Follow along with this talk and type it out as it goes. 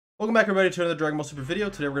Welcome back everybody to another Dragon Ball Super video.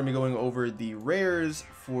 Today we're going to be going over the rares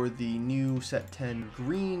for the new set 10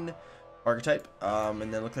 green archetype. And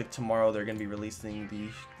then it looks like tomorrow they're going to be releasing the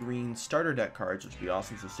green starter deck cards, which would be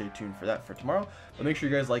awesome, so stay tuned for that for tomorrow. But make sure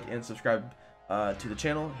you guys like and subscribe to the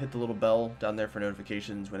channel. Hit the little bell down there for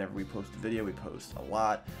notifications whenever we post a video. We post a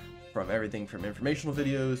lot, from everything from informational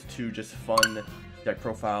videos to just fun deck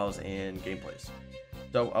profiles and gameplays.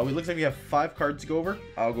 So it looks like we have 5 cards to go over.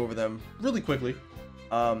 I'll go over them really quickly.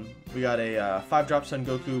 We got a 5-drop Son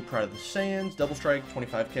Goku, Pride of the Saiyans, Double Strike,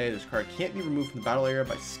 25k. This card can't be removed from the battle area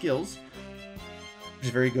by skills, which is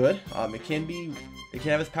very good. It can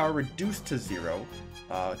have its power reduced to 0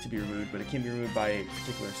 to be removed, but it can be removed by a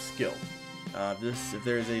particular skill. If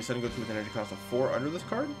there is a Son Goku with an energy cost of 4 under this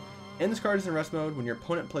card, and this card is in rest mode, when your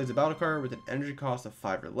opponent plays a battle card with an energy cost of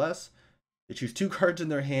 5 or less, they choose 2 cards in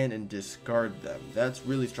their hand and discard them. That's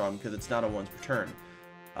really strong because it's not a once per turn.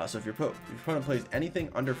 So if your opponent plays anything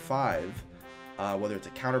under 5, whether it's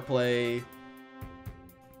a counterplay,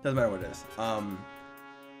 doesn't matter what it is,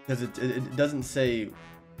 because it doesn't say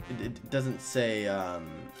on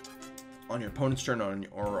your opponent's turn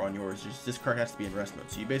or on yours. Just this card has to be in rest mode.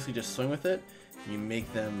 So you basically just swing with it and you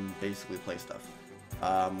make them basically play stuff.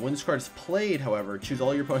 When this card is played, however, choose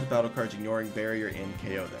all your opponent's battle cards, ignoring barrier, and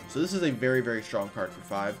KO them. So this is a very, very strong card for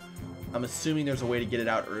 5. I'm assuming there's a way to get it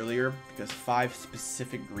out earlier, because 5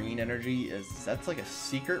 specific green energy that's like a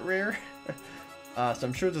secret rare. So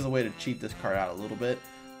I'm sure there's a way to cheat this card out a little bit.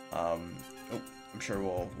 I'm sure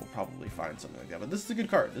we'll probably find something like that. But this is a good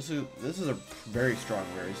card. This is a very strong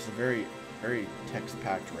rare. This is a very, very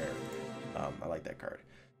text-packed rare. I like that card.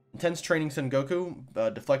 Intense Training Son Goku,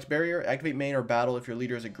 deflect barrier, activate main or battle if your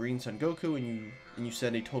leader is a green Son Goku, and you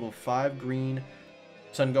send a total of 5 green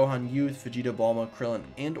Son Gohan Youth, Vegeta, Bulma, Krillin,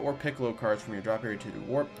 and or Piccolo cards from your drop area to the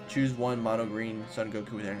warp. Choose 1 mono green Son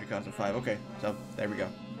Goku with energy cost of 5. Okay, so there we go.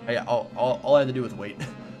 Oh, yeah, all I had to do was wait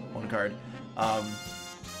 1 card.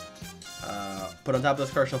 Put on top of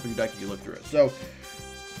this card, shuffle your deck if you look through it. So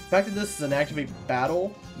the fact that this is an activate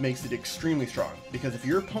battle makes it extremely strong, because if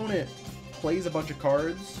your opponent plays a bunch of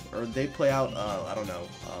cards, or they play out I don't know,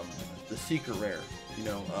 the secret rare, you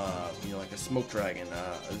know, like a Smoke Dragon,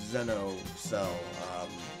 a Zeno Cell,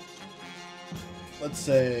 let's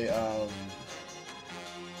say I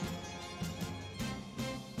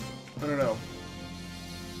don't know,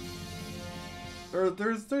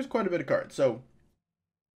 there's quite a bit of cards. So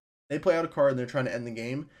they play out a card and they're trying to end the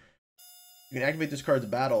game. You can activate this card's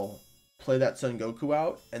battle, play that Son Goku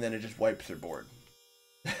out, and then it just wipes their board.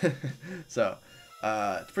 So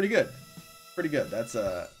it's pretty good. That's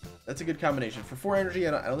a good combination for 4 energy.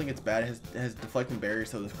 I don't think it's bad. It has deflecting barrier,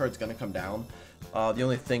 so this card's gonna come down. The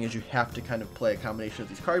only thing is you have to kind of play a combination of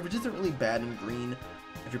these cards, which isn't really bad in green.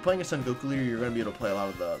 If you're playing a Son Goku leader, you're gonna be able to play a lot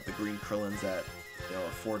of the green Krillins that, you know,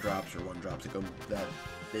 are 4 drops or 1 drops that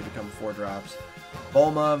they become 4 drops.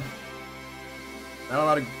 Bulma, not a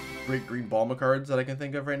lot of great green Bulma cards that I can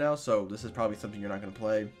think of right now, so this is probably something you're not gonna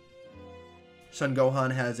play. Son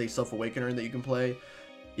Gohan has a Self-Awakener that you can play.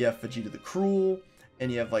 You have Vegeta the Cruel, and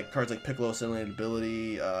you have like cards like Piccolo Assimilated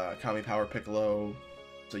Ability, Kami Power Piccolo.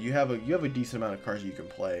 So you have a decent amount of cards you can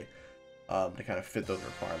play to kind of fit those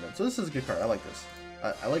requirements. So this is a good card. I like this.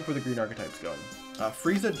 I like where the green archetype's going.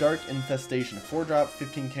 Frieza Dark Infestation, 4-drop,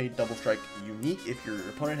 15k, double strike, unique. If your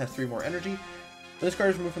opponent has 3 more energy, when this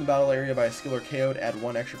card is removed from the battle area by a skill or KO'd, add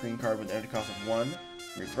 1 extra green card with an energy cost of 1.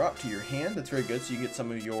 Your drop to your hand. That's very good. So you get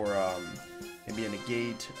some of your maybe a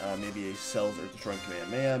negate, maybe a Cell's Earth Destroying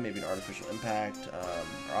Kamehameha, maybe an Artificial Impact,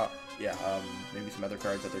 maybe some other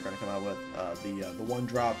cards that they're going to come out with. The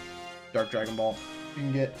 1-drop Dark Dragon Ball you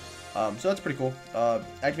can get. So that's pretty cool.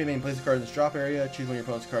 Activate main, place a card in this drop area. Choose one of your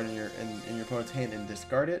opponent's card in your opponent's hand and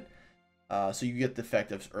discard it. So you get the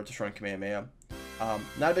effect of Earth Destroying Kamehameha.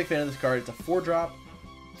 Not a big fan of this card. It's a 4-drop,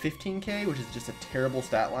 15k, which is just a terrible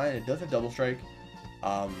stat line. It does have double strike.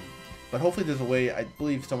 But hopefully there's a way. I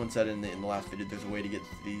believe someone said in the last video there's a way to get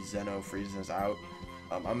these Zeno Friezas out.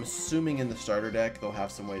 I'm assuming in the starter deck they'll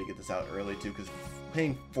have some way to get this out early too, because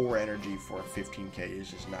paying 4 energy for 15k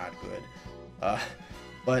is just not good.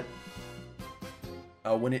 But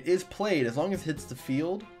when it is played, as long as it hits the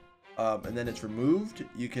field and then it's removed,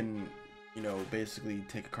 you can, you know, basically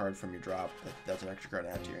take a card from your drop. That's an extra card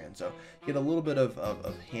to add to your hand. So you get a little bit of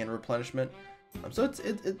hand replenishment. So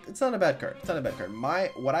it's not a bad card. It's not a bad card.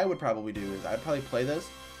 What I would probably do is I'd probably play this.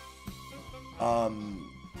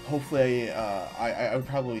 Hopefully I would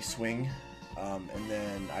probably swing, and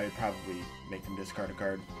then I would probably make them discard a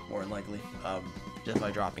card more than likely, just by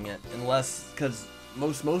dropping it. Unless, because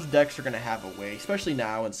most decks are gonna have a way, especially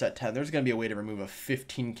now in set 10. There's gonna be a way to remove a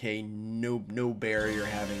 15k no barrier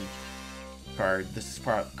having card. This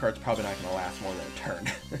card's probably not going to last more than a turn.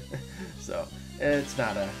 So it's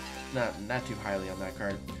not too highly on that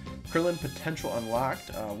card. Krillin Potential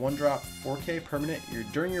unlocked. 1-drop 4K permanent.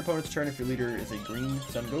 During your opponent's turn, if your leader is a green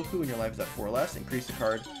Son Goku and your life is at 4 or less, increase the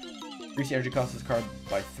energy cost of this card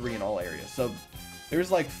by 3 in all areas. So there's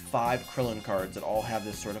like 5 Krillin cards that all have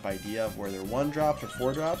this sort of idea of where they're 1-drops or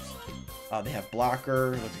 4-drops. They have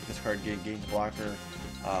blocker. Looks like this card gains blocker.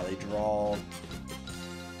 They draw.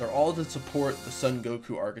 They're all to support the Son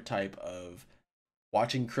Goku archetype of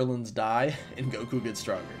watching Krillins die and Goku get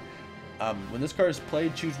stronger. When this card is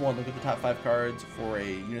played, choose one. Look at the top 5 cards for a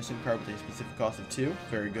unison card with a specific cost of 2.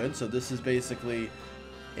 Very good. So this is basically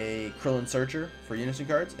a Krillin Searcher for unison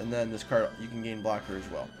cards, and then this card you can gain blocker as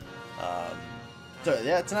well. So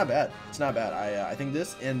yeah, it's not bad. It's not bad. I think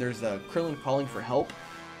this, and there's a Krillin Calling for Help,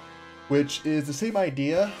 which is the same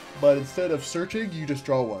idea, but instead of searching, you just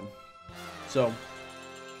draw one. So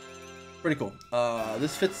pretty cool.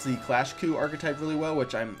 This fits the Clashku archetype really well,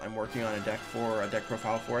 which I'm working on a deck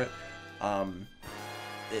profile for it.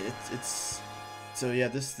 So yeah,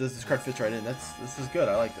 this card fits right in. This is good.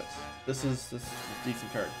 I like this. This is a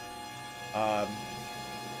decent card.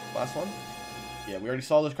 Last one. Yeah, we already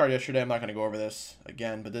saw this card yesterday. I'm not going to go over this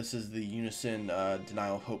again, but this is the Unison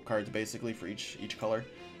Denial of Hope cards basically for each color.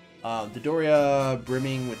 Dodoria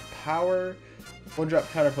Brimming with Power. 1-drop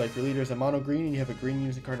counterplay. For leaders a mono green and you have a green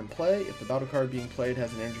unison card in play. If the battle card being played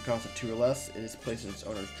has an energy cost of 2 or less, it is placed in its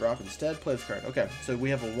owner's drop instead. Play this card. Okay, so we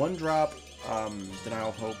have a 1-drop Denial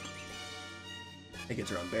of Hope. It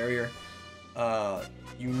gets around barrier.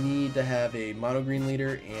 You need to have a mono green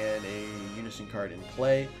leader and a unison card in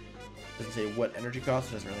play. Doesn't say what energy cost.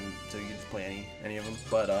 It doesn't really, so you can just play any of them.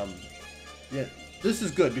 But yeah, this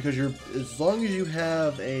is good because as long as you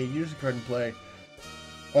have a unison card in play,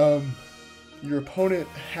 your opponent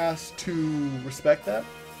has to respect that,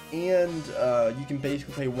 and you can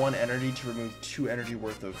basically pay 1 energy to remove 2 energy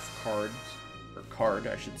worth of card,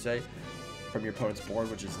 I should say, from your opponent's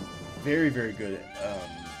board, which is very, very good.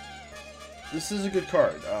 This is a good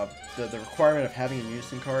card. The requirement of having a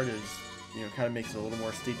unison card is, kind of makes it a little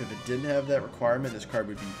more steep. If it didn't have that requirement, this card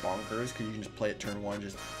would be bonkers, because you can just play it turn 1,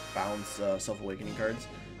 just bounce Self-Awakening cards.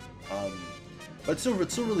 But it's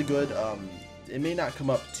still really good. It may not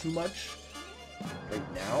come up too much right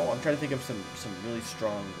now. I'm trying to think of some really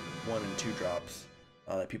strong 1 and 2 drops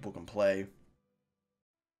that people can play.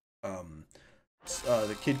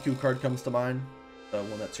 The Kid Q card comes to mind. The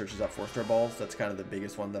one that searches out 4-star balls. That's kind of the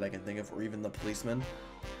biggest one that I can think of. Or even the Policeman.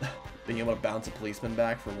 Being able to bounce a Policeman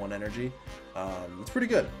back for 1 energy. It's pretty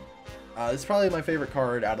good. It's probably my favorite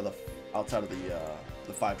card outside of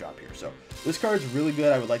the 5-drop here. So this card's really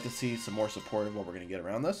good. I would like to see some more support of what we're going to get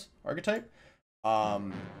around this archetype.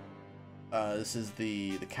 This is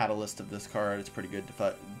the catalyst of this card. It's pretty good.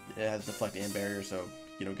 It has Deflect and Barrier, so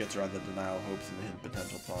gets around the Denial Hopes and the Hidden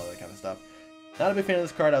Potential and all that kind of stuff. Not a big fan of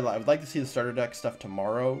this card. I would like to see the starter deck stuff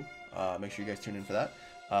tomorrow. Make sure you guys tune in for that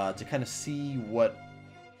to kind of see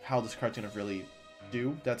how this card's gonna really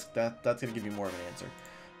do. That's gonna give you more of an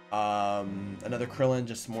answer. Another Krillin,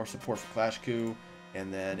 just more support for Clashku,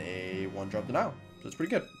 and then a 1-drop Denial. So it's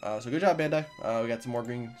pretty good. So good job, Bandai. We got some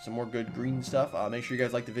more good green stuff. Make sure you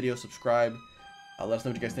guys like the video, subscribe. Let us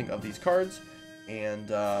know what you guys think of these cards, and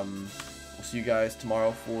we'll see you guys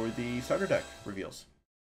tomorrow for the starter deck reveals.